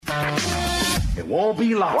It won't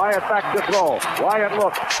be long. Wyatt back to throw. Wyatt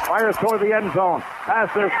looks. Fires toward the end zone.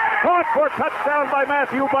 Passes. Caught for touchdown by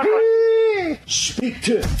Matthew Butler. Speak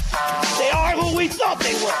to. They are who we thought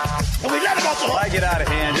they were. And we let them off the hook. I get out of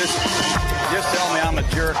hand. Just tell me I'm a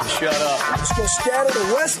jerk and shut up. Let's go scatter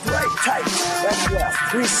the west, right, tight. Left,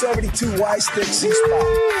 left. 372 Y stick, C-spot.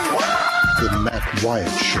 The Matt Wyatt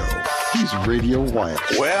Show. He's Radio Wyatt.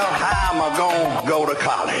 Well, how am I going to go to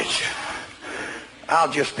college? I'll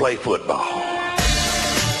just play football.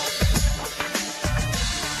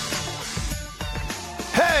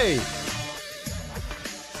 Hey!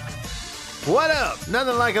 What up?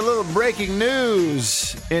 Nothing like a little breaking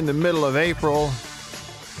news in the middle of April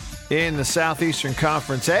in the Southeastern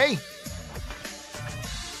Conference, eh?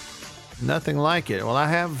 Nothing like it. Well, I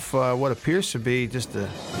have what appears to be just a...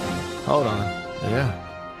 Hold on. Yeah.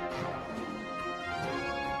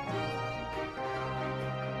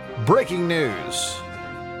 Breaking news.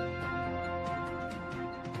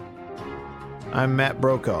 I'm Matt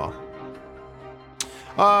Brokaw.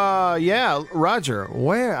 Yeah, Roger.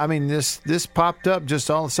 Where? I mean, this popped up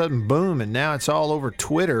just all of a sudden, boom, and now it's all over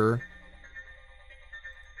Twitter.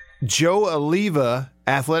 Joe Alleva,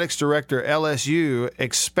 athletics director, LSU,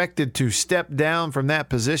 expected to step down from that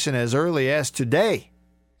position as early as today.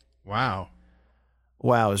 Wow.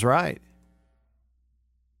 Wow is right.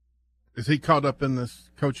 Is he caught up in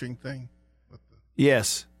this coaching thing?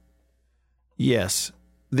 Yes. Yes.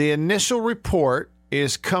 The initial report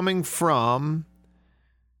is coming from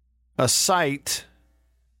a site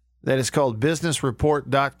that is called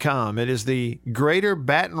businessreport.com. It is the Greater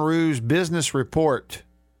Baton Rouge Business Report.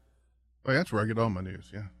 Oh, that's where I get all my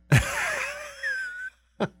news, yeah.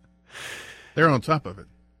 They're on top of it.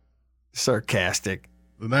 Sarcastic.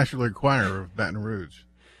 The National Enquirer of Baton Rouge.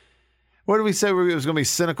 What did we say? It was going to be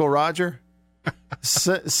Cynical Roger?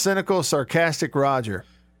 Cynical, sarcastic Roger.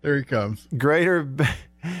 There he comes. The Greater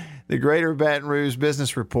Baton Rouge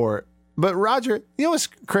Business Report. But Roger, you know what's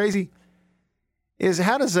crazy is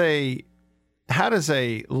how does a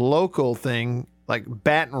local thing like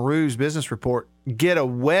Baton Rouge Business Report get a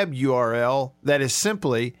web URL that is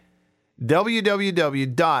simply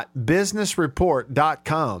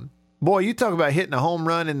www.businessreport.com? Boy, you talk about hitting a home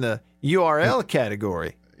run in the URL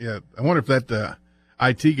category. Yeah, I wonder if that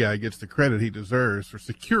IT guy gets the credit he deserves for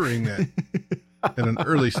securing that at an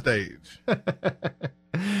early stage.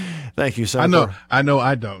 Thank you, sir. I know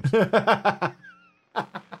I don't. I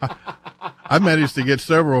managed to get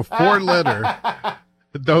several 4-letter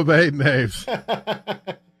domain names.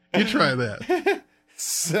 You try that.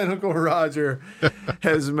 Cynical Roger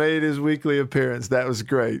has made his weekly appearance. That was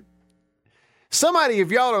great. Somebody, if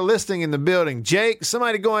y'all are listening in the building, Jake,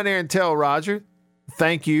 somebody go in there and tell Roger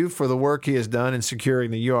thank you for the work he has done in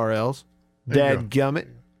securing the URLs. Dadgummit.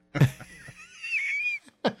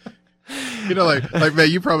 You know, like man,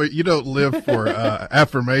 you don't live for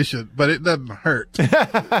affirmation, but it doesn't hurt.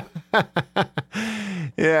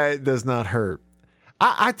 Yeah, it does not hurt.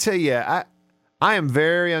 I tell you, I am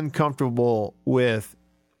very uncomfortable with,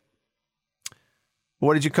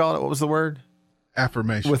 what did you call it? What was the word?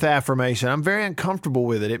 Affirmation. With affirmation. I'm very uncomfortable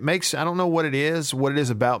with it. It makes, I don't know what it is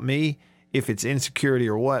about me, if it's insecurity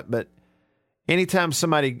or what, but anytime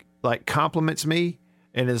somebody like compliments me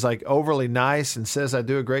and is like overly nice and says I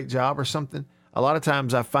do a great job or something, a lot of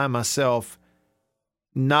times I find myself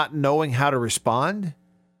not knowing how to respond,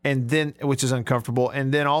 and then, which is uncomfortable.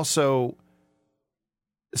 And then also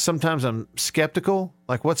sometimes I'm skeptical.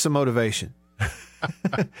 Like, what's the motivation?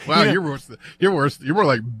 Wow, you're worse. You're more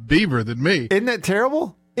like Beaver than me. Isn't that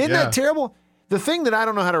terrible? Isn't that terrible? The thing that I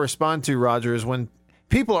don't know how to respond to, Roger, is when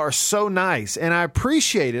people are so nice, and I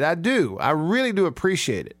appreciate it. I do. I really do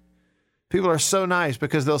appreciate it. People are so nice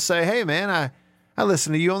because they'll say, hey, man, I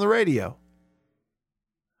listen to you on the radio.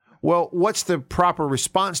 Well, what's the proper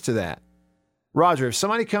response to that? Roger, if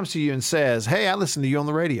somebody comes to you and says, hey, I listen to you on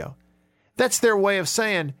the radio, that's their way of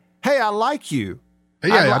saying, hey, I like you.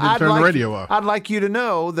 Yeah, I didn't turn the radio off. I'd like you to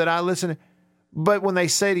know that I listen. But when they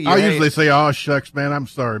say to you, I'll usually say, oh, shucks, man, I'm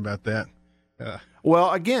sorry about that.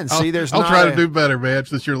 Well, again, see, I'll try to do better, man,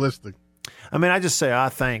 since you're listening. I mean, I just say,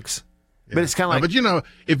 thanks. Yeah. But it's kind of like. But you know,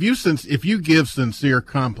 if you give sincere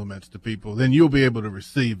compliments to people, then you'll be able to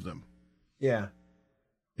receive them. Yeah.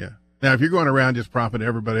 Yeah. Now, if you're going around just propping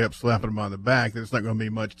everybody up, slapping them on the back, then it's not going to be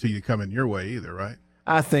much till you come in your way either, right?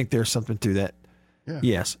 I think there's something to that. Yeah.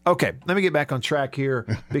 Yes. Okay. Let me get back on track here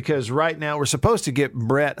because right now we're supposed to get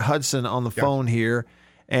Brett Hudson on the phone here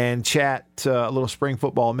and chat a little spring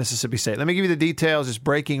football in Mississippi State. Let me give you the details. It's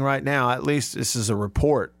breaking right now. At least this is a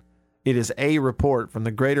report. It is a report from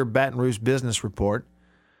the Greater Baton Rouge Business Report.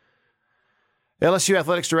 LSU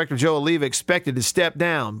Athletics Director Joe Alleva expected to step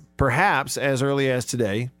down, perhaps as early as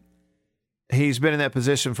today. He's been in that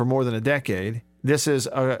position for more than a decade. This is,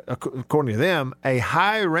 according to them, a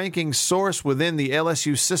high-ranking source within the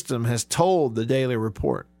LSU system has told the Daily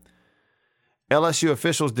Report. LSU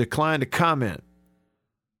officials declined to comment.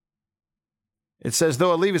 It says,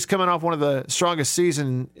 though Alleva is coming off one of the strongest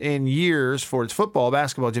seasons in years for its football,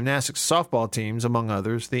 basketball, gymnastics, softball teams, among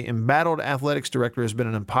others, the embattled athletics director has been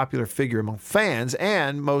an unpopular figure among fans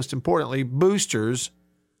and, most importantly, boosters.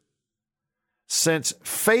 Since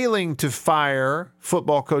failing to fire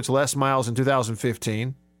football coach Les Miles in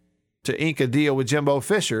 2015 to ink a deal with Jimbo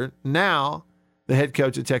Fisher, now the head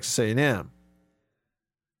coach at Texas A&M.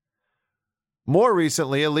 More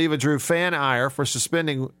recently, Alleva drew fan ire for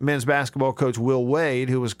suspending men's basketball coach Will Wade,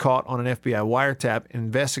 who was caught on an FBI wiretap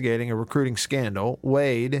investigating a recruiting scandal.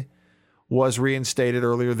 Wade was reinstated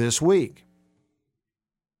earlier this week.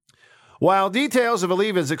 While details of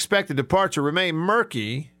Alleva's expected departure remain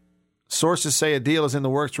murky, sources say a deal is in the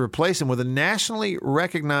works to replace him with a nationally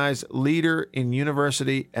recognized leader in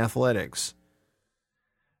university athletics.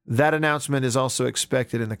 That announcement is also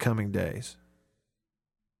expected in the coming days.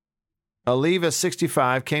 Alleva,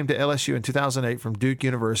 65, came to LSU in 2008 from Duke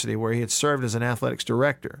University, where he had served as an athletics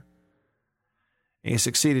director. He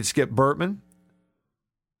succeeded Skip Bertman,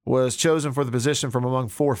 was chosen for the position from among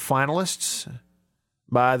 4 finalists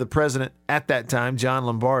by the president at that time, John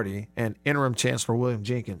Lombardi, and interim chancellor William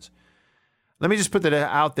Jenkins. Let me just put that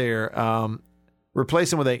out there.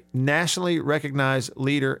 Replace him with a nationally recognized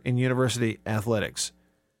leader in university athletics.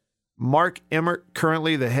 Mark Emmert,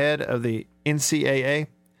 currently the head of the NCAA,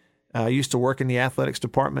 used to work in the athletics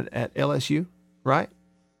department at LSU, right?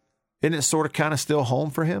 Isn't it sort of kind of still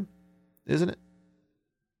home for him? Isn't it?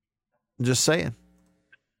 I'm just saying.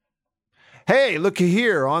 Hey, looky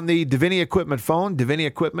here on the Davini Equipment phone. Davini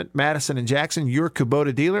Equipment, Madison and Jackson, your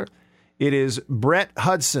Kubota dealer. It is Brett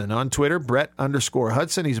Hudson on Twitter,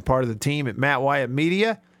 Brett_Hudson. He's a part of the team at Matt Wyatt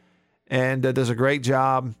Media and does a great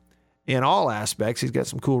job in all aspects. He's got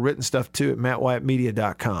some cool written stuff too at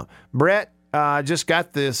mattwyattmedia.com. Brett, I just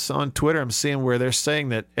got this on Twitter. I'm seeing where they're saying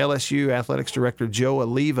that LSU Athletics Director Joe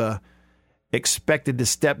Alleva expected to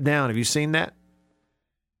step down. Have you seen that?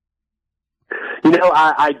 You know,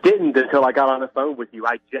 I didn't until I got on the phone with you.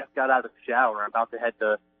 I just got out of the shower. I'm about to head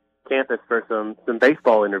to campus for some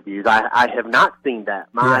baseball interviews. I have not seen that.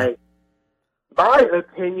 My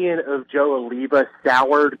opinion of Joe Alleva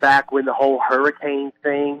soured back when the whole hurricane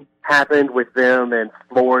thing happened with them in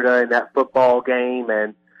Florida in that football game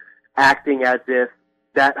and acting as if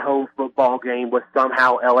that home football game was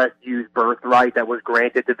somehow LSU's birthright that was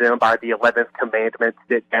granted to them by the 11th commandment,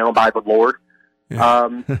 sit down by the Lord.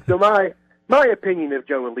 Yeah. So my opinion of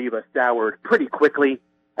Joe Alleva soured pretty quickly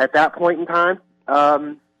at that point in time.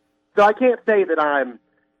 So I can't say that I'm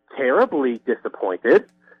terribly disappointed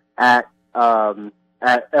at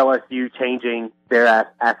LSU changing their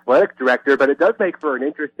athletic director, but it does make for an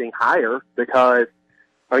interesting hire because,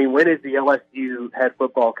 I mean, when is the LSU head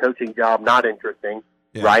football coaching job not interesting,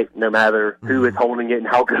 right? No matter who is holding it and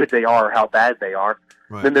how good they are or how bad they are.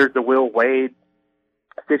 Right. Then there's the Will Wade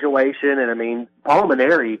situation, and I mean, Paul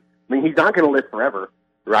Maneri, I mean, he's not going to live forever,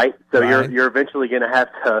 right? So you're eventually going to have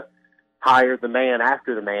to hire the man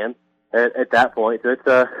after the man at that point. So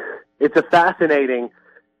it's a fascinating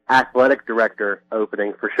athletic director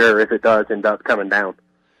opening for sure if it does end up coming down.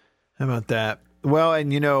 How about that? Well,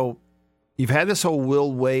 and you know, you've had this whole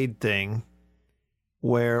Will Wade thing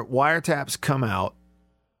where wiretaps come out,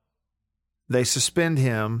 they suspend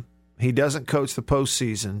him, he doesn't coach the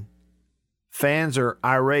postseason, fans are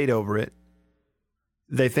irate over it.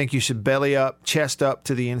 They think you should belly up, chest up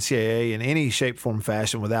to the NCAA in any shape, form,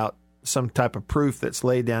 fashion without some type of proof that's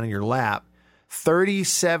laid down in your lap.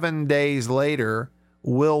 37 days later,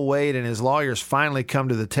 Will Wade and his lawyers finally come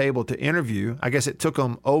to the table to interview. I guess it took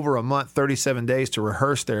them over a month, 37 days to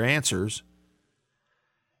rehearse their answers.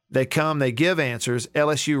 They come, they give answers.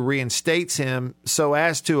 LSU reinstates him so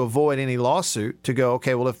as to avoid any lawsuit to go,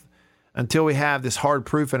 okay, well, until we have this hard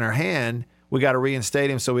proof in our hand, we got to reinstate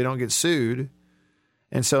him so we don't get sued.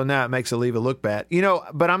 And so now it makes Alleva look bad. You know,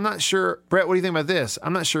 but I'm not sure, Brett, what do you think about this?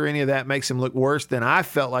 I'm not sure any of that makes him look worse than I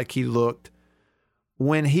felt like he looked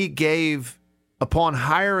when he gave, upon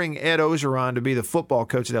hiring Ed Ogeron to be the football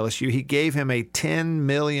coach at LSU, he gave him a $10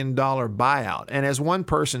 million buyout. And as one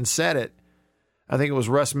person said it, I think it was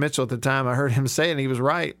Russ Mitchell at the time, I heard him say it, and he was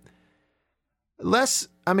right. Ed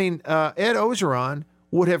Ogeron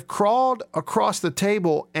would have crawled across the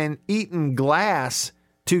table and eaten glass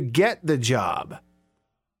to get the job.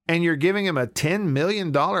 And you're giving him a $10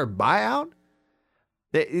 million buyout?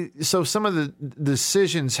 So some of the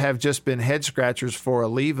decisions have just been head scratchers for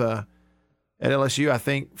Oliva at LSU, I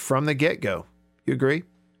think, from the get-go. You agree?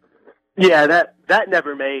 Yeah, that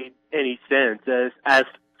never made any sense, as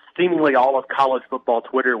seemingly all of college football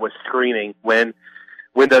Twitter was screaming when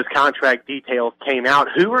those contract details came out.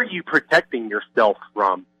 Who are you protecting yourself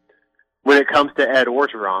from when it comes to Ed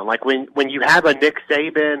Orgeron? Like when you have a Nick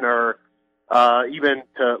Saban or even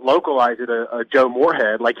to localize it, a Joe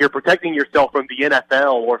Moorhead, like you're protecting yourself from the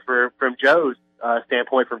NFL or from Joe's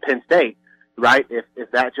standpoint from Penn State, right?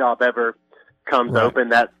 If that job ever comes open,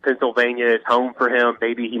 that Pennsylvania is home for him,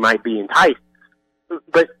 maybe he might be enticed.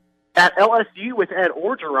 But at LSU with Ed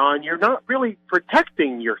Orgeron, you're not really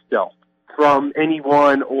protecting yourself from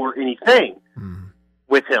anyone or anything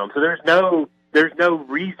with him. So there's no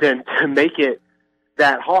reason to make it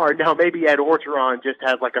that hard. Now, maybe Ed Orgeron just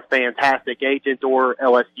has like a fantastic agent, or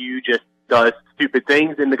LSU just does stupid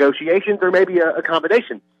things in negotiations, or maybe a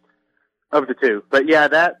combination of the two. But yeah,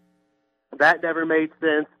 that never made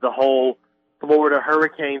sense. The whole Florida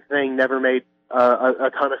Hurricane thing never made a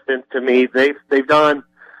ton of sense to me. They've done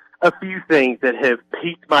a few things that have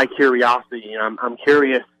piqued my curiosity, and I'm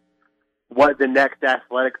curious what the next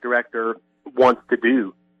athletic director wants to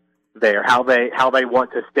do there, how they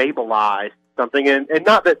want to stabilize something, and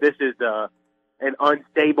not that this is an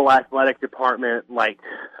unstable athletic department like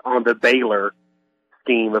on the Baylor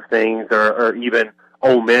scheme of things, or even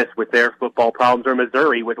Ole Miss with their football problems, or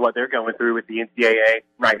Missouri with what they're going through with the NCAA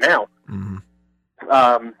right now.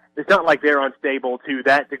 Mm-hmm. It's not like they're unstable to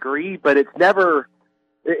that degree, but it's never.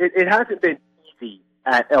 It hasn't been easy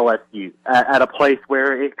at LSU, at a place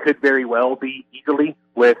where it could very well be easily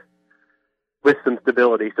with some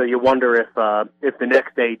stability. So you wonder if the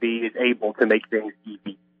next AD is able to make things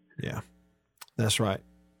easy. Yeah, that's right.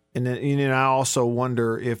 And then I also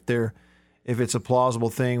wonder if it's a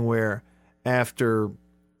plausible thing where after,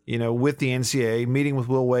 with the NCAA meeting with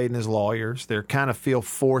Will Wade and his lawyers, they kind of feel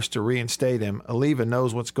forced to reinstate him. Oliva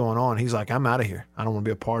knows what's going on. He's like, I'm out of here. I don't want to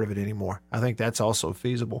be a part of it anymore. I think that's also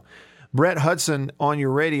feasible. Brett Hudson on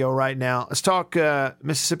your radio right now. Let's talk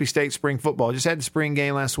Mississippi State spring football. Just had the spring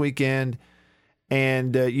game last weekend,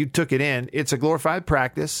 and you took it in. It's a glorified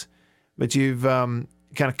practice, but you've kind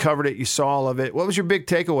of covered it. You saw all of it. What was your big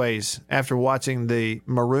takeaways after watching the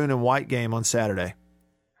maroon and white game on Saturday?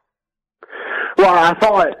 Well, I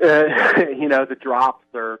thought, the drops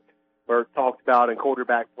were talked about, and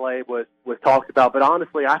quarterback play was talked about. But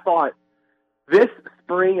honestly, I thought this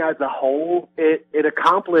spring as a whole, it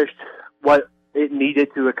accomplished what it needed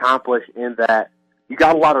to accomplish, in that you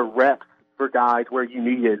got a lot of reps for guys where you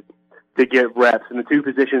needed to get reps. And the two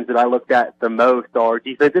positions that I looked at the most are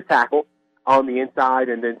defensive tackle on the inside,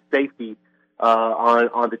 and then safety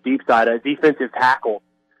on the deep side. As defensive tackle,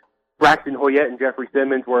 Braxton Hoyette and Jeffrey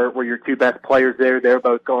Simmons were your two best players there. They're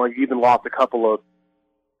both gone. You even lost a couple of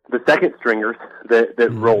the second stringers that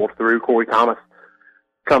rolled through. Corey Thomas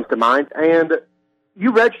comes to mind. And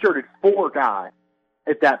you redshirted 4 guys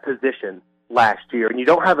at that position last year, and you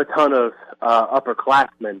don't have a ton of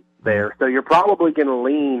upperclassmen there. So you're probably going to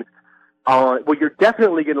lean on, you're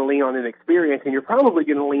definitely going to lean on inexperience, and you're probably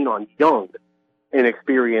going to lean on young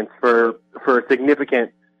inexperience for a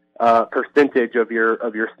significant percentage of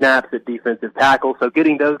your snaps at defensive tackle. So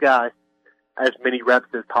getting those guys as many reps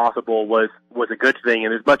as possible was a good thing.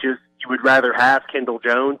 And as much as you would rather have Kendall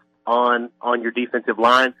Jones on your defensive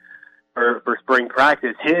line for spring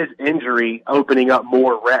practice, his injury opening up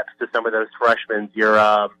more reps to some of those freshmen,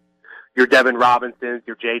 your Devin Robinsons,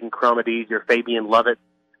 your Jaden Crumadies, your Fabian Lovett,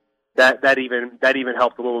 that even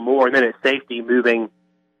helps a little more. And then at safety, moving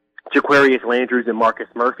Jaquarius Landrews and Marcus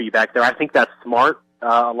Murphy back there, I think that's smart.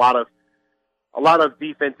 A lot of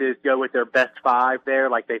defenses go with their best 5 there,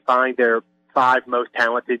 like they find their 5 most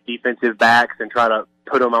talented defensive backs and try to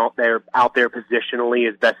put them out there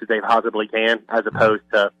positionally as best as they possibly can, as opposed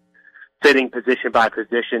to fitting position by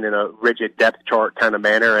position in a rigid depth chart kind of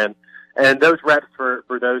manner. And those reps for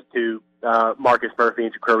those two, Marcus Murphy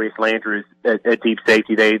and Jaquarius Landrews at deep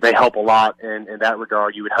safety, they help a lot in that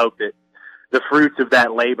regard. You would hope that the fruits of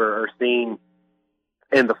that labor are seen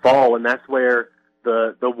in the fall, and that's where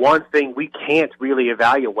the one thing we can't really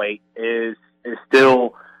evaluate is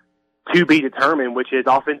still to be determined, which is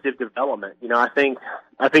offensive development. I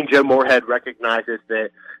think Joe Moorhead recognizes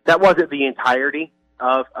that wasn't the entirety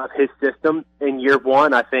of his system in year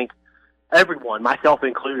one. I think everyone, myself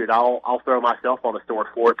included, I'll throw myself on the sword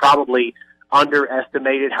for it, probably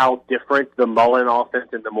underestimated how different the Mullen offense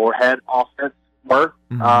and the Moorhead offense were.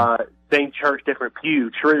 Mm-hmm. Same church, different pew,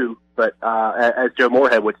 true, but as Joe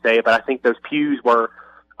Moorhead would say, but I think those pews were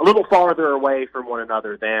a little farther away from one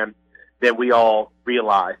another than than we all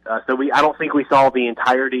realized. I don't think we saw the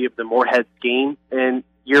entirety of the Moorhead scheme in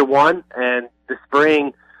year one, and the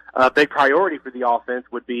spring big priority for the offense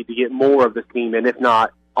would be to get more of the scheme in, if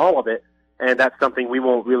not all of it. And that's something we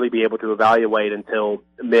won't really be able to evaluate until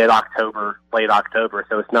mid-October, late October.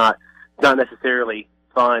 So it's not necessarily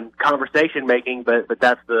fun conversation making, but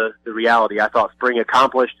that's the reality. I thought spring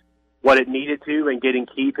accomplished what it needed to in getting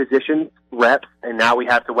key positions reps, and now we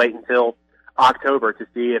have to wait until October to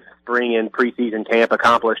see if spring and preseason camp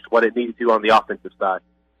accomplished what it needed to on the offensive side.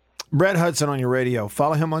 Brett Hudson on your radio.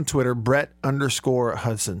 Follow him on Twitter,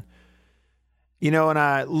 Brett_Hudson. And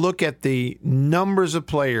I look at the numbers of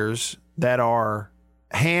players that are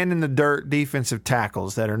hand-in-the-dirt defensive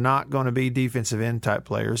tackles that are not going to be defensive end-type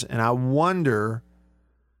players, and I wonder,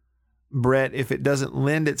 Brett, if it doesn't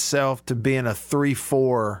lend itself to being a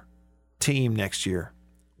 3-4 team next year,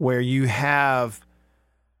 where you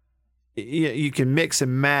can mix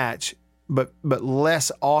and match, but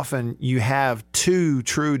less often you have two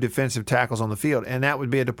true defensive tackles on the field, and that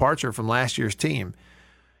would be a departure from last year's team.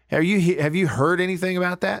 Have you heard anything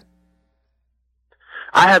about that?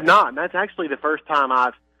 I have not, and that's actually the first time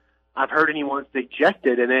I've heard anyone suggest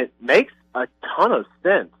it, and it makes a ton of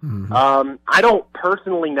sense. Mm-hmm. I don't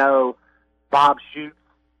personally know Bob Schutt's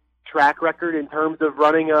track record in terms of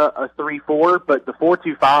running a 3-4, but the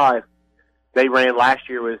 4-2-5 they ran last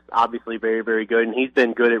year was obviously very, very good, and he's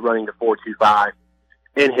been good at running the 4-2-5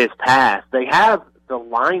 in his past. They have the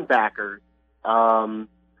linebackers to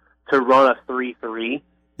run a 3-3.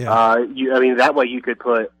 Yeah. That way you could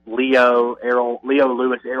put Leo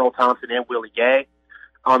Lewis, Errol Thompson, and Willie Gay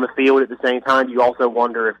on the field at the same time. You also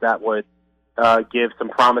wonder if that would give some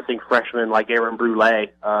promising freshmen like Aaron Brule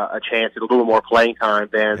a chance at a little more playing time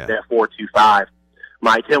than that 4-2-5.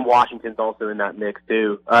 Tim Washington's also in that mix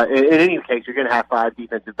too. In any case, you're going to have 5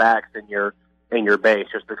 defensive backs in your base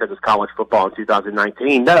just because it's college football in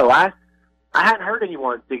 2019. No, I hadn't heard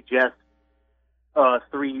anyone suggest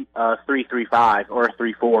 3-3-5 or a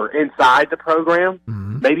 3-4 inside the program.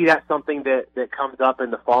 Mm-hmm. Maybe that's something that comes up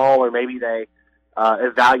in the fall, or maybe they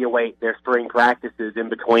evaluate their spring practices in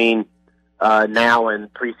between now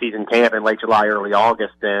and preseason camp in late July, early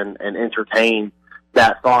August, and entertain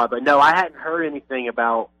that thought. But no, I hadn't heard anything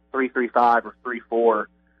about 3-3-5 or 3-4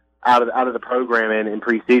 out of the program in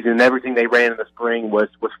preseason. And everything they ran in the spring was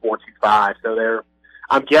 4-2-5. So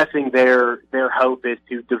I'm guessing their hope is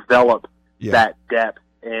to develop that depth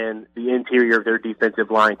in the interior of their defensive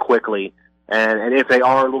line quickly. And if they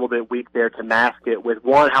are a little bit weak there, to mask it with,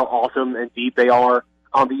 one, how awesome and deep they are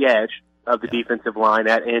on the edge of the defensive line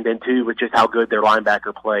at end, and two, with just how good their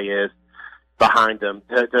linebacker play is behind them.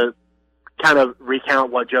 To kind of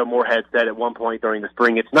recount what Joe Moorhead said at one point during the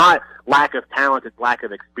spring, it's not lack of talent, it's lack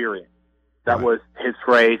of experience. That was his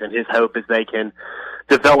phrase, and his hope is they can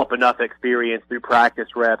develop enough experience through practice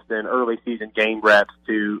reps and early season game reps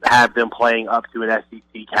to have them playing up to an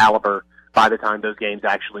SEC caliber by the time those games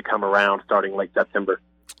actually come around starting late September.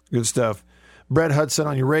 Good stuff. Brett Hudson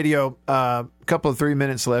on your radio. A couple of 3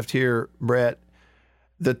 minutes left here, Brett.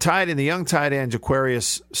 The young tight end,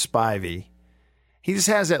 Jaquarius Spivey, he just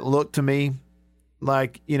has that look to me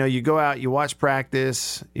like, you go out, you watch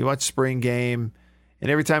practice, you watch spring game, and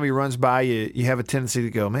every time he runs by you, you have a tendency to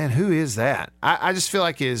go, man, who is that? I just feel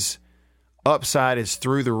like his upside is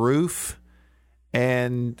through the roof,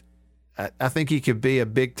 and I think he could be a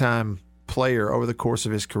big-time player over the course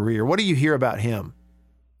of his career. What do you hear about him?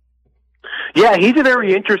 Yeah, he's a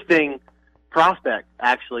very interesting prospect,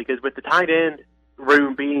 actually, because with the tight end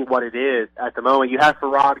room being what it is at the moment, you have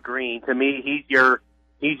Farrod Green. To me,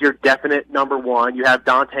 he's your definite number one. You have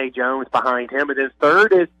Dante Jones behind him, and then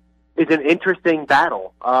third is an interesting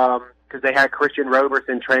battle because they had Christian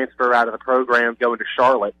Roberson transfer out of the program going to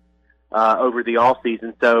Charlotte over the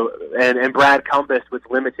offseason. So, and Brad Cumbus was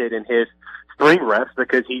limited in his spring reps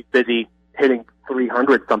because he's busy hitting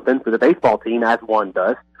 300 something for the baseball team, as one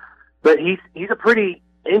does. But he's a pretty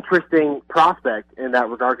interesting prospect in that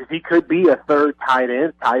regard because he could be a third tight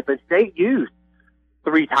end type. And State used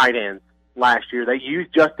 3 tight ends last year. They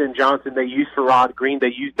used Justin Johnson, they used Farrod Green,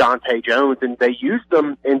 they used Dante Jones, and they used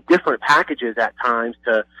them in different packages at times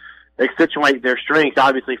to accentuate their strengths.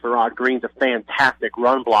 Obviously, Farrod Green's a fantastic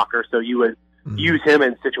run blocker, so you would use him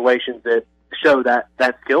in situations that show that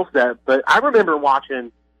skill set. But I remember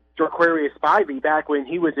watching Jaquarius Spivey back when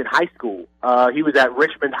he was in high school. He was at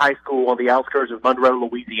Richmond High School on the outskirts of Monroe,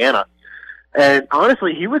 Louisiana. And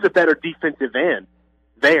honestly, he was a better defensive end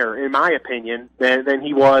there, in my opinion, than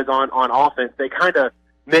he was on offense. They kind of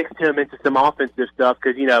mixed him into some offensive stuff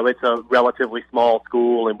because, it's a relatively small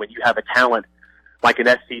school, and when you have a talent like an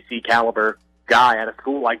SEC caliber guy at a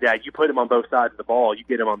school like that, you put him on both sides of the ball, you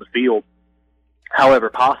get him on the field however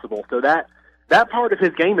possible. So that part of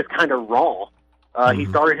his game is kind of raw. He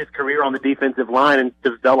started his career on the defensive line and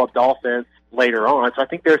developed offense later on. So I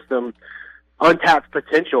think there's some untapped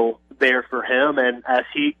potential there for him. And as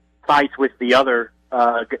he fights with the other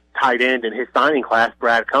tight end in his signing class,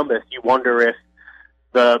 Brad Cumbus, you wonder if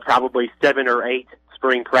the probably 7 or 8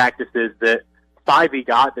 spring practices that Spivey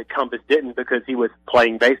got that Cumbus didn't because he was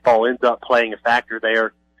playing baseball ends up playing a factor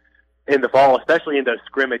there in the fall, especially in those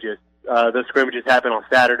scrimmages. Those scrimmages happen on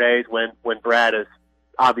Saturdays when Brad is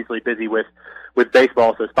obviously busy with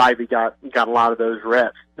baseball, so Spivey got a lot of those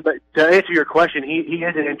reps. But to answer your question, he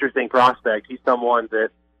is an interesting prospect. He's someone that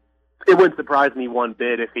it wouldn't surprise me one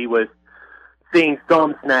bit if he was seeing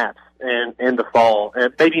some snaps in the fall.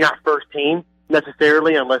 And maybe not first team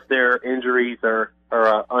necessarily, unless their injuries or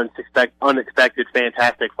unexpected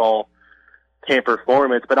fantastic fall camp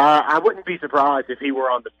performance. But I wouldn't be surprised if he were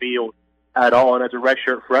on the field at all. And as a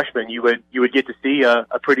redshirt freshman, you would get to see a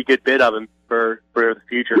pretty good bit of him for the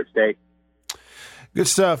future at State. Good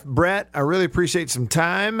stuff, Brett. I really appreciate some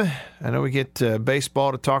time. I know we get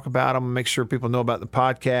baseball to talk about. I'm going to make sure people know about the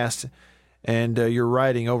podcast and your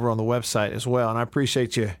writing over on the website as well. And I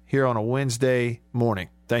appreciate you here on a Wednesday morning.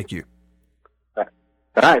 Thank you. All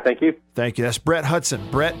right, thank you. Thank you. That's Brett Hudson,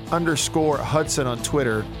 Brett_Hudson on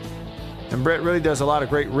Twitter. And Brett really does a lot of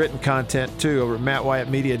great written content, too, over at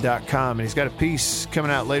MattWyattMedia.com. And he's got a piece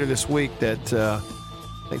coming out later this week that I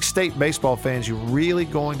think State baseball fans, you're really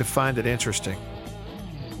going to find it interesting.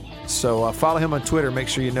 So follow him on Twitter. Make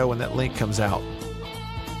sure you know when that link comes out.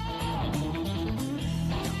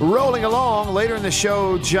 Rolling along, later in the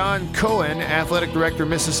show, John Cohen, Athletic Director,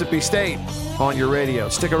 Mississippi State, on your radio.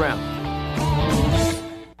 Stick around.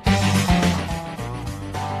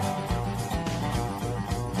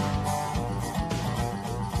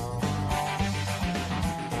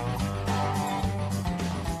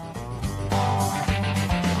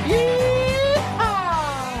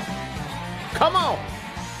 Come on.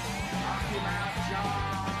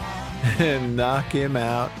 Knock him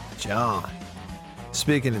out, John.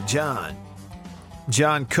 Speaking of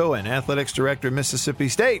John Cohen, Athletics Director of Mississippi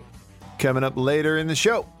State, coming up later in the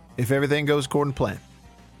show, if everything goes according to plan.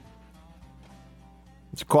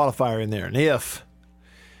 It's a qualifier in there, an if.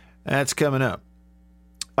 That's coming up.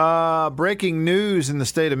 Breaking news in the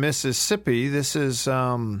state of Mississippi. This is,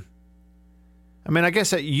 I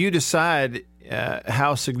guess that you decide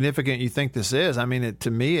how significant you think this is. I mean,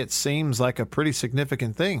 to me, it seems like a pretty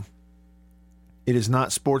significant thing. It is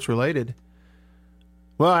not sports related.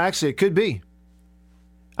 Well, actually, it could be.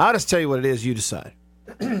 I'll just tell you what it is. You decide.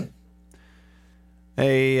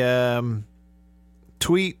 A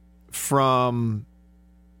tweet from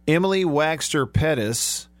Emily Wagster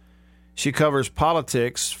Pettis. She covers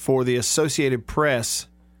politics for the Associated Press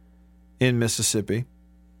in Mississippi.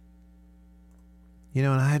 You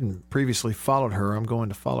know, and I hadn't previously followed her. I'm going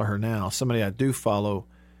to follow her now. Somebody I do follow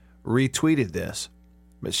retweeted this.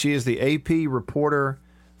 But she is the AP reporter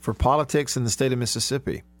for politics in the state of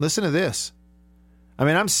Mississippi. Listen to this. I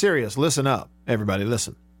mean, I'm serious. Listen up, everybody.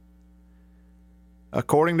 Listen.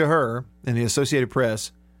 According to her in the Associated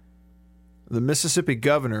Press, the Mississippi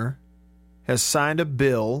governor has signed a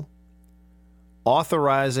bill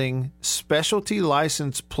authorizing specialty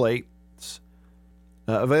license plates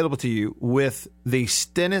available to you with the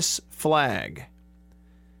Stennis flag.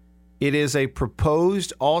 It is a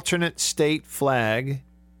proposed alternate state flag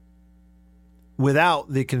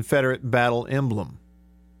without the Confederate battle emblem.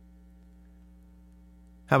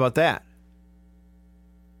 How about that?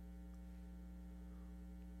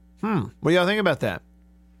 What do y'all think about that?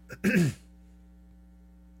 You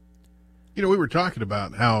know, we were talking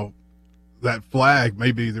about how that flag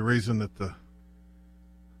may be the reason that the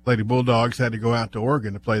Lady Bulldogs had to go out to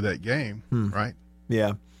Oregon to play that game, right?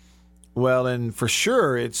 Yeah. Well, and for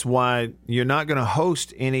sure, it's why you're not going to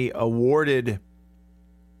host any awarded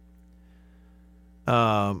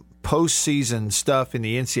postseason stuff in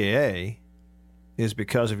the NCAA is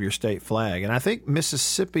because of your state flag. And I think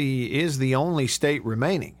Mississippi is the only state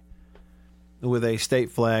remaining with a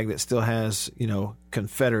state flag that still has, you know,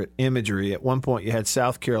 Confederate imagery. At one point, you had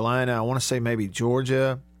South Carolina, I want to say maybe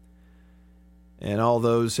Georgia, and all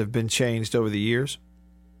those have been changed over the years.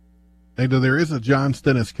 Hey, there is a John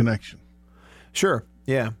Stennis connection. Sure,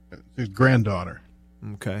 yeah. His granddaughter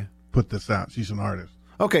put this out. She's an artist.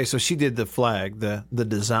 Okay, so she did the flag, the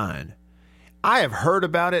design. I have heard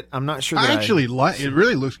about it. I'm not sure that it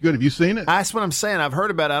really looks good. Have you seen it? That's what I'm saying. I've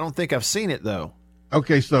heard about it. I don't think I've seen it, though.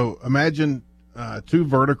 Okay, so imagine two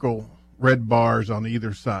vertical red bars on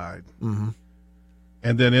either side. Mm-hmm.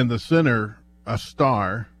 And then in the center, a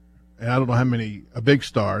star. and I don't know how many, a big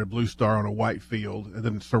star, a blue star on a white field, and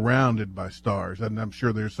then surrounded by stars. And I'm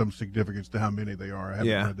sure there's some significance to how many they are. I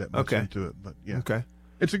haven't read that much into it, but yeah. Okay.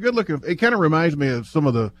 It's a good looking, it kind of reminds me of some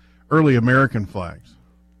of the early American flags.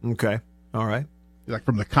 Okay. All right. Like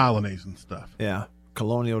from the colonies and stuff. Yeah.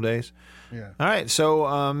 Colonial days. Yeah. All right.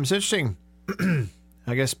 So it's interesting.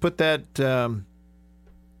 I guess put that,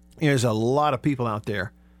 there's a lot of people out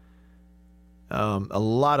there. A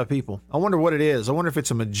lot of people. I wonder what it is. I wonder if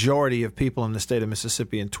it's a majority of people in the state of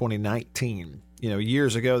Mississippi in 2019.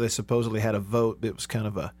 Years ago, they supposedly had a vote. It was kind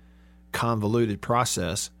of a convoluted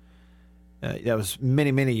process. That was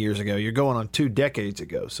many, many years ago. You're going on 2 decades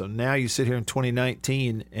ago. So now you sit here in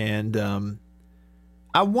 2019, and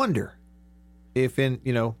I wonder if in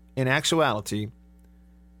actuality,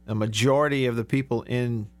 a majority of the people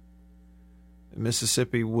in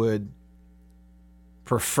Mississippi would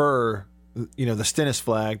prefer, the Stennis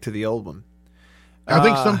flag to the old one. I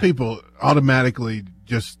think some people automatically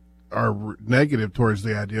just are negative towards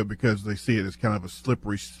the idea because they see it as kind of a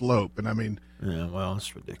slippery slope. And I mean, yeah, well,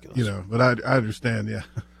 it's ridiculous. But I understand. Yeah.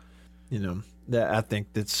 That I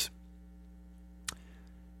think that's,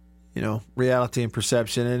 reality and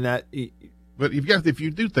perception, and that. But if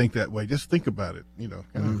you do think that way, just think about it.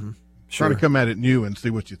 Sure. Try to come at it new and see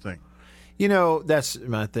what you think. That's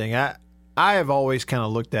my thing. I have always kind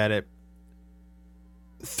of looked at it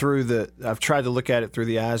I've tried to look at it through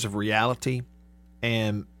the eyes of reality,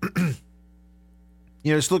 and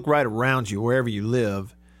just look right around you wherever you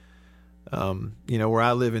live. Where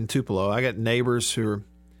I live in Tupelo, I got neighbors who are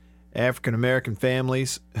African American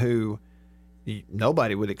families who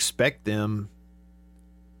nobody would expect them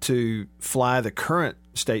to fly the current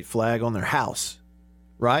state flag on their house,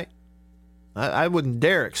 right? I wouldn't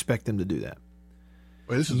dare expect them to do that.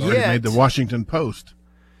 Well, this has already made the Washington Post.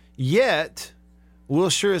 Yet, we'll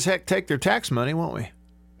sure as heck take their tax money, won't we?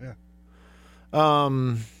 Yeah.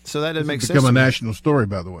 So that doesn't make sense. It's become a national story,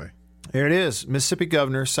 by the way. Here it is. Mississippi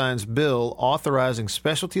governor signs bill authorizing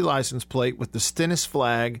specialty license plate with the Stennis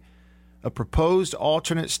flag, a proposed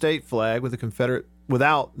alternate state flag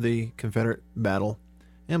without the Confederate battle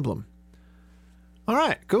emblem. All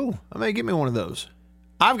right, cool. I may get me one of those.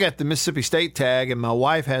 I've got the Mississippi State tag, and my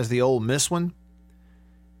wife has the Ole Miss one.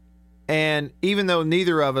 And even though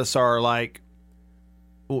neither of us are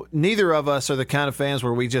the kind of fans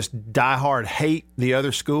where we just diehard hate the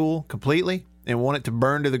other school completely and want it to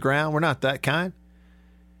burn to the ground, we're not that kind.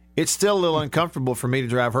 It's still a little uncomfortable for me to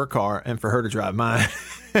drive her car and for her to drive mine.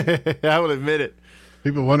 I will admit it.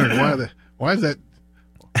 People wondering why is that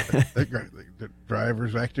the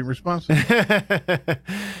driver's acting responsible.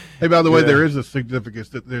 Hey, by the way, there is a significance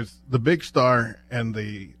that there's the big star and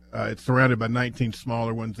it's surrounded by 19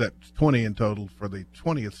 smaller ones. That's 20 in total for the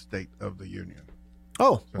 20th state of the union.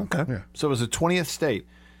 Oh, okay. Yeah. So it was the 20th state.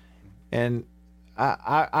 And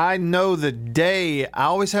I know the day. I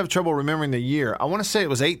always have trouble remembering the year. I want to say it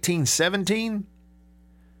was 1817,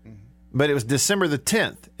 but it was December the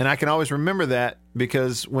 10th. And I can always remember that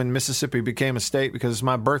because when Mississippi became a state, because it's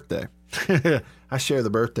my birthday. I share the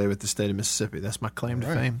birthday with the state of Mississippi. That's my claim to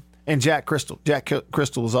fame. And Jack Crystal. Jack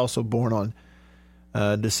Crystal was also born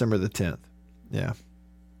on December the 10th. Yeah.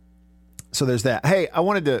 So there's that. Hey, I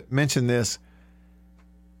wanted to mention this.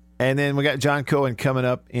 And then we got John Cohen coming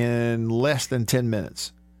up in less than 10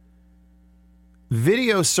 minutes.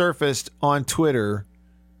 Video surfaced on Twitter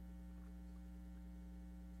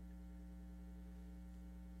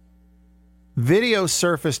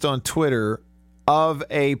of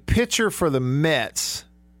a pitcher for the Mets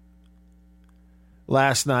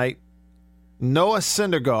last night, Noah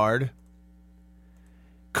Syndergaard,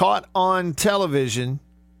 caught on television,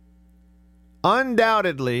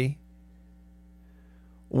 undoubtedly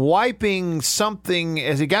wiping something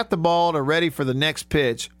as he got the ball to ready for the next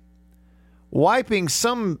pitch, wiping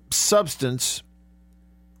some substance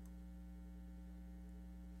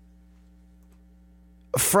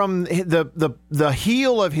from the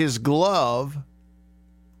heel of his glove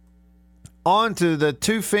onto the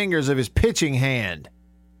 2 fingers of his pitching hand.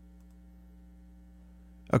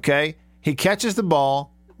 Okay? He catches the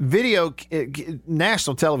ball. Video,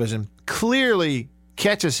 national television clearly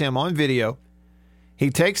catches him on video. He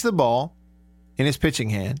takes the ball in his pitching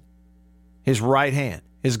hand, his right hand.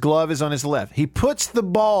 His glove is on his left. He puts the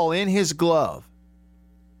ball in his glove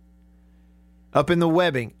up in the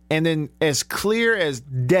webbing, and then as clear as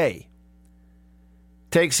day,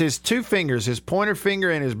 takes his 2 fingers, his pointer finger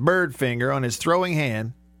and his bird finger on his throwing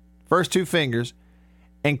hand, first 2 fingers,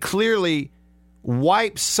 and clearly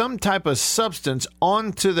wipes some type of substance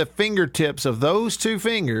onto the fingertips of those 2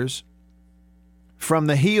 fingers from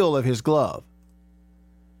the heel of his glove.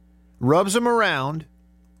 Rubs them around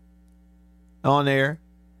on there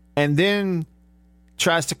and then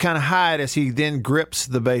tries to kind of hide as he then grips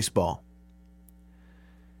the baseball.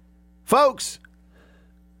 Folks,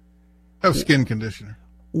 have skin conditioner.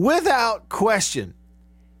 Without question,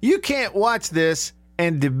 you can't watch this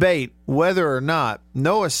and debate whether or not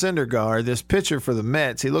Noah Syndergaard, this pitcher for the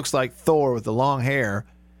Mets, he looks like Thor with the long hair.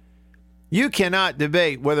 You cannot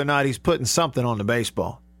debate whether or not he's putting something on the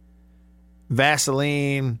baseball.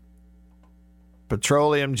 Vaseline,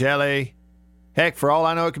 petroleum jelly. Heck, for all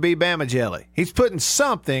I know, it could be Bama jelly. He's putting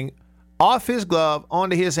something off his glove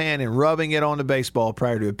onto his hand and rubbing it on the baseball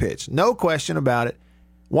prior to a pitch. No question about it.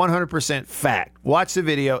 100% fact. Watch the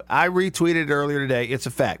video. I retweeted it earlier today. It's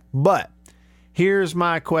a fact. But here's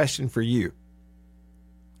my question for you.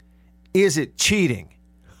 Is it cheating?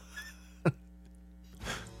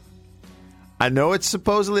 I know it's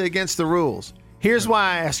supposedly against the rules. Here's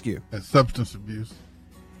why I ask you. That's substance abuse.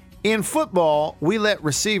 In football, we let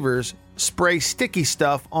receivers spray sticky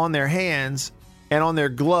stuff on their hands and on their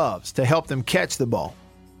gloves to help them catch the ball.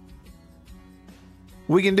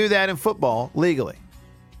 We can do that in football legally.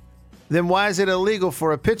 Then why is it illegal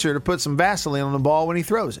for a pitcher to put some Vaseline on the ball when he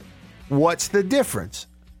throws it? What's the difference?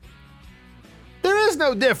 There is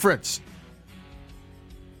no difference.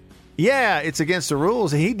 Yeah, it's against the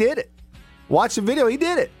rules, and he did it. Watch the video, he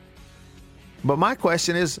did it. But my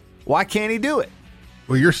question is, why can't he do it?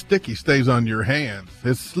 Well, your sticky stays on your hands.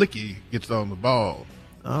 His slicky gets on the ball.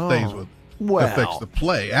 Stays with affects the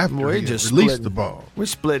play after he released the ball. We're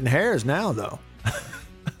splitting hairs now, though.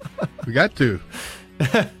 We got to.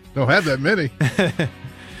 Don't have that many.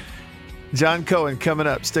 John Cohen coming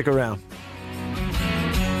up. Stick around.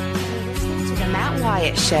 Listen to the Matt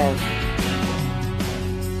Wyatt Show.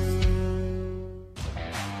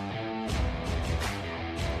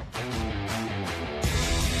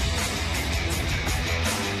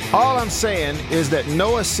 All I'm saying is that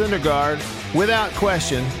Noah Syndergaard, without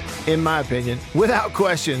question, in my opinion, without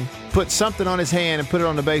question, put something on his hand and put it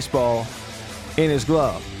on the baseball in his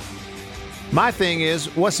glove. My thing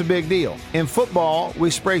is, what's the big deal? In football,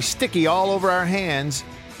 we spray sticky all over our hands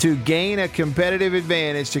to gain a competitive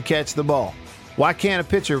advantage to catch the ball. Why can't a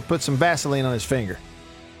pitcher put some Vaseline on his finger?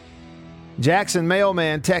 Jackson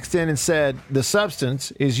Mailman texted in and said, the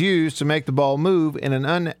substance is used to make the ball move in an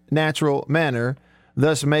unnatural manner,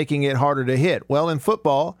 thus making it harder to hit. Well, in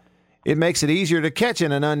football, it makes it easier to catch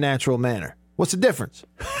in an unnatural manner. What's the difference?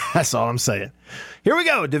 That's all I'm saying. Here we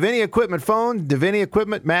go. Davini Equipment phone. Davini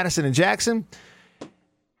Equipment, Madison and Jackson.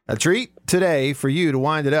 A treat today for you to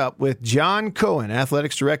wind it up with John Cohen,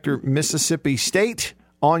 Athletics Director, Mississippi State,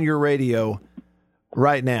 on your radio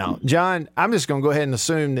right now. John, I'm just going to go ahead and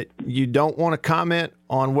assume that you don't want to comment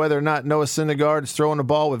on whether or not Noah Syndergaard is throwing the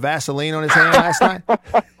ball with Vaseline on his hand last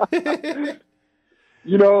night.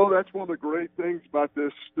 You know, that's one of the great things about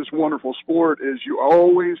this wonderful sport is you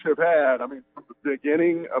always have had, I mean, from the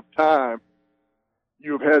beginning of time,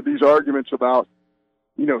 you have had these arguments about,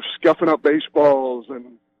 you know, scuffing up baseballs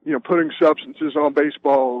and, you know, putting substances on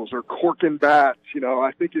baseballs or corking bats. You know,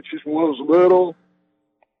 I think it's just one of those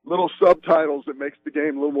little subtitles that makes the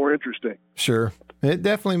game a little more interesting. Sure. It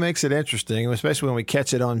definitely makes it interesting, especially when we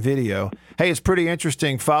catch it on video. Hey, it's pretty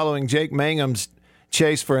interesting following Jake Mangum's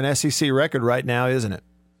chase for an SEC record right now, isn't it?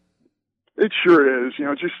 It sure is. You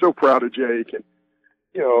know, just so proud of Jake. And,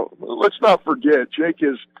 you know, let's not forget, Jake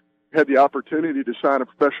has had the opportunity to sign a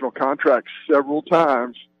professional contract several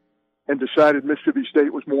times and decided Mississippi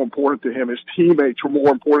State was more important to him. His teammates were more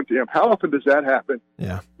important to him. How often does that happen?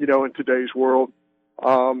 Yeah. You know, in today's world?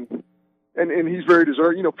 And he's very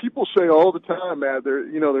deserving. You know, people say all the time, Matt,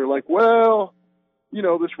 they're like, well, you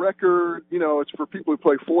know, this record, you know, it's for people who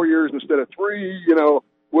play 4 years instead of 3, you know,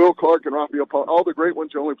 Will Clark and Rafael Paul, all the great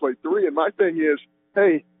ones who only played 3. And my thing is,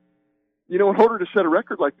 hey, you know, in order to set a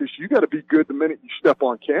record like this, you got to be good the minute you step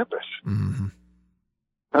on campus. Mm-hmm.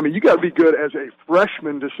 I mean, you got to be good as a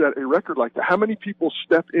freshman to set a record like that. How many people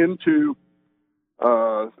step into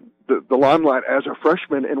the limelight as a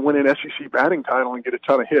freshman and win an SEC batting title and get a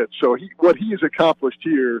ton of hits? So what he has accomplished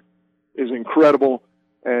here is incredible.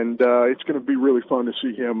 And it's going to be really fun to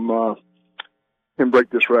see him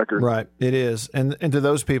break this record. Right, it is. And to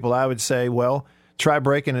those people, I would say, well, try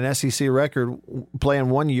breaking an SEC record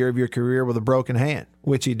playing 1 year of your career with a broken hand,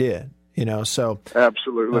 which he did. You know, so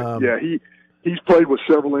absolutely, yeah. He's played with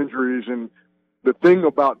several injuries, and the thing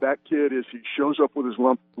about that kid is he shows up with his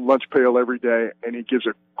lunch pail every day, and he gives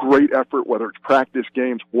a great effort, whether it's practice,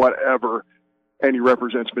 games, whatever. And he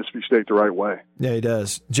represents Mississippi State the right way. Yeah, he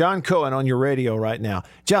does. John Cohen on your radio right now.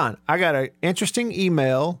 John, I got an interesting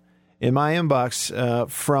email in my inbox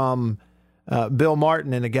from Bill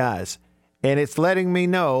Martin and the guys. and it's letting me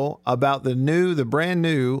know about the brand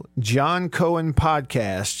new John Cohen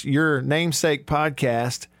podcast, your namesake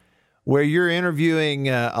podcast, where you're interviewing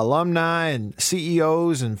alumni and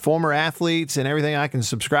CEOs and former athletes and everything. I can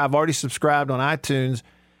subscribe. I've already subscribed on iTunes.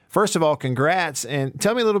 First of all, congrats, and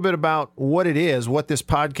tell me a little bit about what it is, what this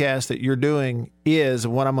podcast that you're doing is,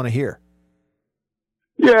 and what I'm going to hear.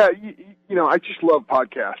 Yeah, I just love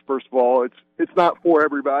podcasts. First of all, it's not for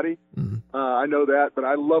everybody. Mm-hmm. I know that, but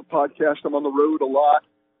I love podcasts. I'm on the road a lot.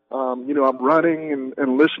 I'm running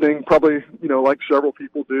and listening, probably, like several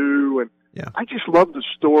people do. And yeah. I just love the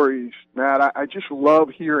stories, Matt. I just love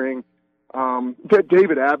hearing that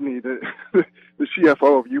David Abney, the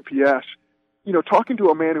CFO of UPS, talking to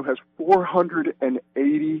a man who has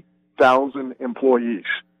 480,000 employees,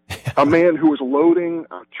 a man who was loading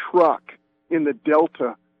a truck in the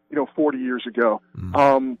Delta, 40 years ago.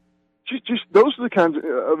 Mm. Just those are the kinds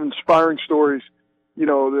of inspiring stories,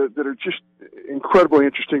 that are just incredibly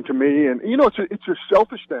interesting to me. And, it's a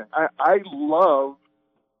selfish thing. I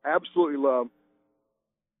absolutely love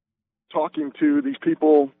talking to these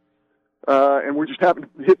people, and we just happen to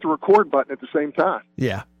hit the record button at the same time.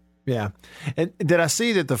 Yeah. Yeah. And did I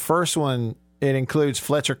see that the first one, it includes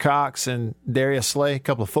Fletcher Cox and Darius Slay, a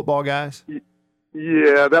couple of football guys?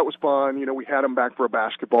 Yeah, that was fun. We had them back for a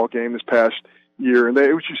basketball game this past year, and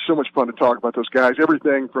it was just so much fun to talk about those guys.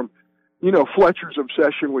 Everything from, Fletcher's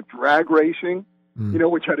obsession with drag racing,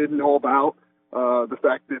 which I didn't know about. The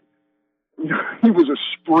fact that, he was a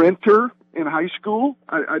sprinter in high school.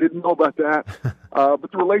 I didn't know about that.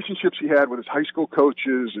 But the relationships he had with his high school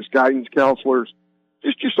coaches, his guidance counselors,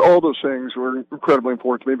 just all those things were incredibly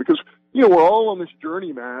important to me because, we're all on this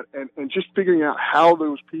journey, Matt, and just figuring out how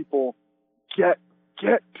those people get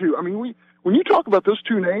to. I mean, when you talk about those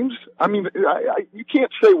two names, I mean, you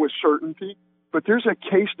can't say with certainty, but there's a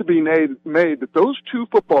case to be made that those two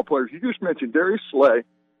football players you just mentioned, Darius Slay,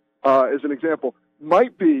 as an example,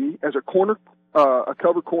 might be as a cover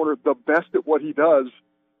corner, the best at what he does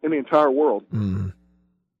in the entire world. Mm.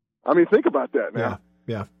 I mean, think about that now.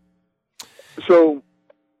 Yeah. So,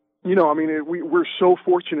 we're so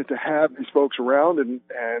fortunate to have these folks around and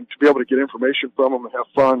to be able to get information from them and have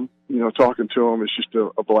fun, talking to them. It's just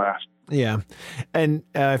a blast. Yeah. And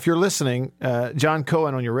if you're listening, John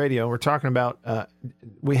Cohen on your radio, we're talking about,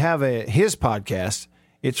 we have his podcast.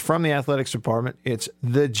 It's from the athletics department. It's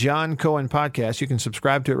the John Cohen podcast. You can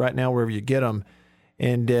subscribe to it right now wherever you get them.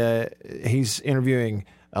 And he's interviewing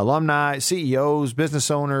alumni, CEOs,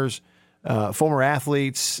 business owners, former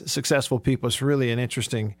athletes, successful people. It's really an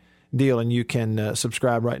interesting deal, and you can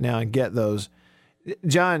subscribe right now and get those.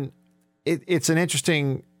 John, it's an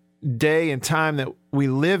interesting day and time that we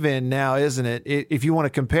live in now, isn't it? If you want to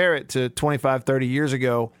compare it to 25, 30 years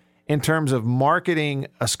ago in terms of marketing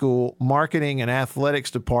a school, marketing an athletics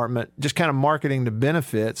department, just kind of marketing the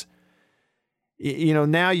benefits,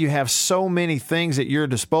 now you have so many things at your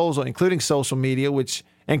disposal, including social media,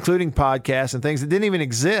 including podcasts and things that didn't even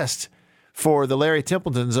exist for the Larry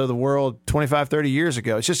Templetons of the world 25, 30 years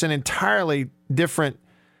ago. It's just an entirely different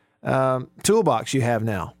toolbox you have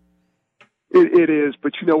now. It is,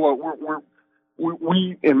 but you know what?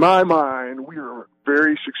 We in my mind, we are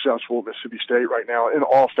very successful at Mississippi State right now in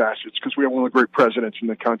all facets because we have one of the great presidents in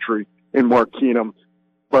the country in Mark Keenum.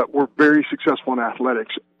 But we're very successful in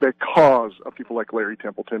athletics because of people like Larry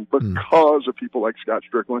Templeton, because of people like Scott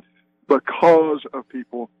Strickland, because of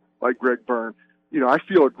people like Greg Byrne. I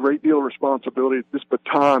feel a great deal of responsibility. This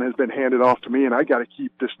baton has been handed off to me, and I got to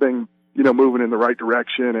keep this thing, moving in the right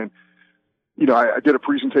direction. And, I did a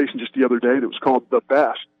presentation just the other day that was called The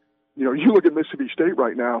Best. You look at Mississippi State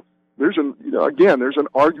right now, there's an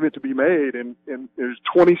argument to be made, and there's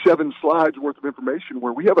 27 slides worth of information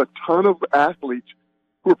where we have a ton of athletes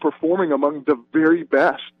who are performing among the very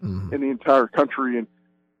best in the entire country. And,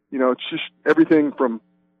 it's just everything from,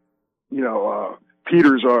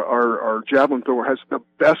 Peters, our javelin thrower, has the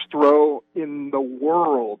best throw in the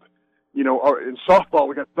world. In softball,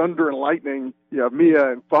 we got Thunder and Lightning. You have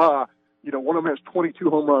Mia and Fa. One of them has 22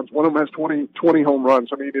 home runs. One of them has 20 home runs.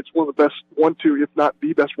 I mean, it's one of the best 1-2, if not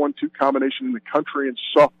the best 1-2 combination in the country in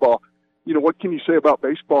softball. What can you say about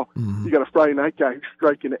baseball? You got a Friday night guy who's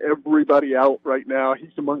striking everybody out right now.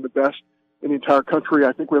 He's among the best in the entire country.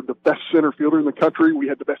 I think we have the best center fielder in the country. We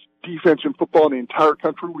had the best defense in football in the entire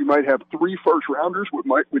country. We might have 3 first-rounders,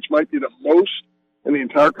 which might be the most in the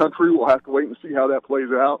entire country. We'll have to wait and see how that plays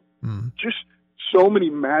out. Just so many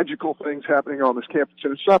magical things happening on this campus,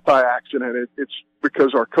 and it's not by accident. It's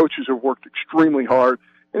because our coaches have worked extremely hard,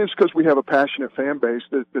 and it's because we have a passionate fan base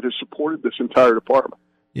that has supported this entire department.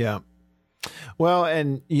 Yeah. Well,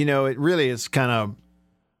 and, it really is kind of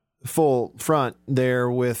full front there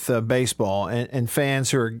with baseball and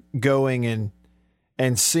fans who are going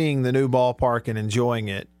and seeing the new ballpark and enjoying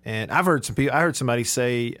it. And I heard somebody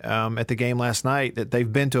say at the game last night that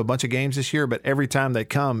they've been to a bunch of games this year, but every time they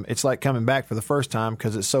come, it's like coming back for the first time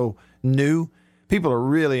because it's so new. People are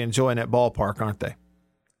really enjoying that ballpark, aren't they?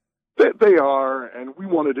 They are, and we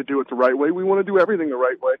wanted to do it the right way. We want to do everything the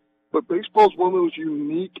right way. But baseball is one of those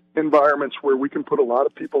unique environments where we can put a lot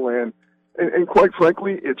of people in. And quite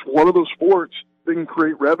frankly, it's one of those sports that can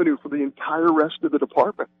create revenue for the entire rest of the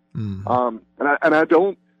department. Mm-hmm. And I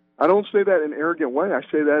don't say that in an arrogant way. I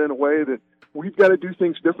say that in a way that we've got to do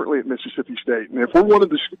things differently at Mississippi State. And if we're one of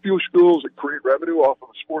the few schools that create revenue off of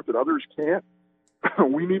a sport that others can't,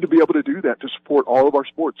 we need to be able to do that to support all of our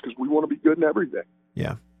sports because we want to be good in everything.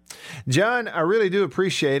 Yeah. John, I really do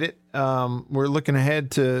appreciate it. We're looking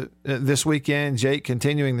ahead to this weekend, Jake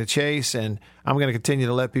continuing the chase, and I'm going to continue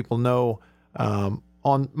to let people know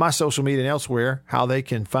on my social media and elsewhere how they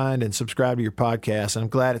can find and subscribe to your podcast. And I'm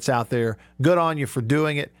glad it's out there. Good on you for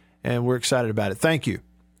doing it, and we're excited about it. Thank you.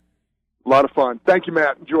 A lot of fun. Thank you,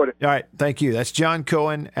 Matt. Enjoyed it. All right. Thank you. That's John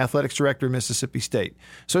Cohen, Athletics Director of Mississippi State.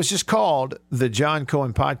 So it's just called the John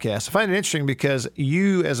Cohen Podcast. I find it interesting because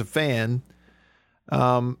you, as a fan,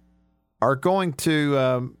 are going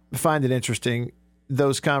to find it interesting,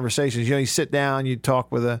 those conversations. You know, you sit down, you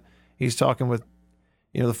talk with he's talking with,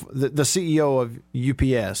 you know, the CEO of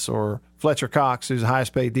UPS or Fletcher Cox, who's the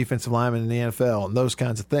highest paid defensive lineman in the NFL, and those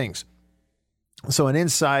kinds of things. So an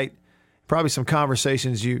insight, probably some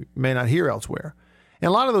conversations you may not hear elsewhere. And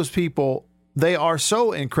a lot of those people, they are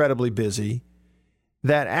so incredibly busy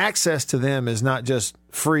that access to them is not just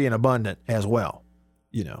free and abundant as well.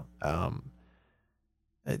 You know,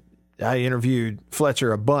 I interviewed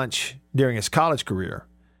Fletcher a bunch during his college career.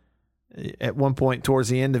 At one point towards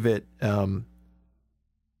the end of it,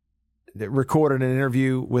 recorded an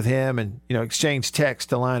interview with him and, you know, exchanged text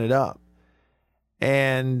to line it up.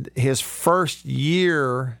 And his first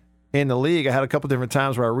year in the league, I had a couple different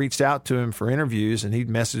times where I reached out to him for interviews and he'd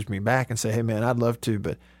message me back and say, hey, man, I'd love to,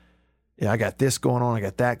 but yeah, I got this going on. I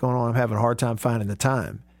got that going on. I'm having a hard time finding the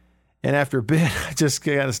time. And after a bit, I just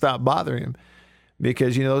kind of stopped bothering him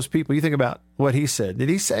because, you know, those people, you think about what he said. Did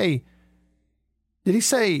he say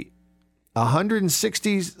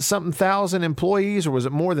 160 something thousand employees, or was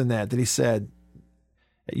it more than that he said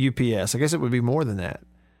at UPS? I guess it would be more than that.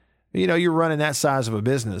 You know, you're running that size of a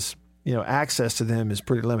business, you know, access to them is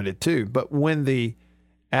pretty limited too. But when the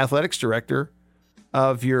athletics director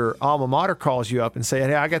of your alma mater calls you up and say,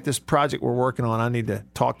 hey, I got this project we're working on, I need to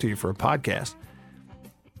talk to you for a podcast,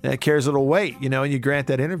 that carries a little weight, you know, and you grant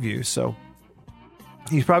that interview. So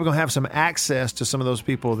he's probably going to have some access to some of those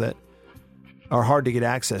people that are hard to get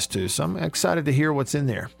access to. So I'm excited to hear what's in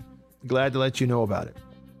there. Glad to let you know about it.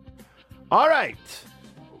 All right.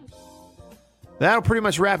 That'll pretty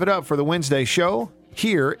much wrap it up for the Wednesday show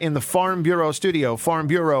here in the Farm Bureau studio. Farm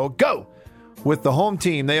Bureau, go with the home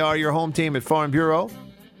team. They are your home team at Farm Bureau,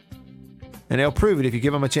 and they'll prove it if you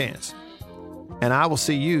give them a chance. And I will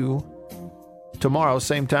see you tomorrow,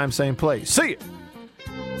 same time, same place. See you.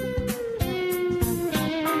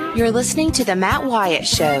 You're listening to The Matt Wyatt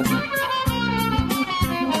Show.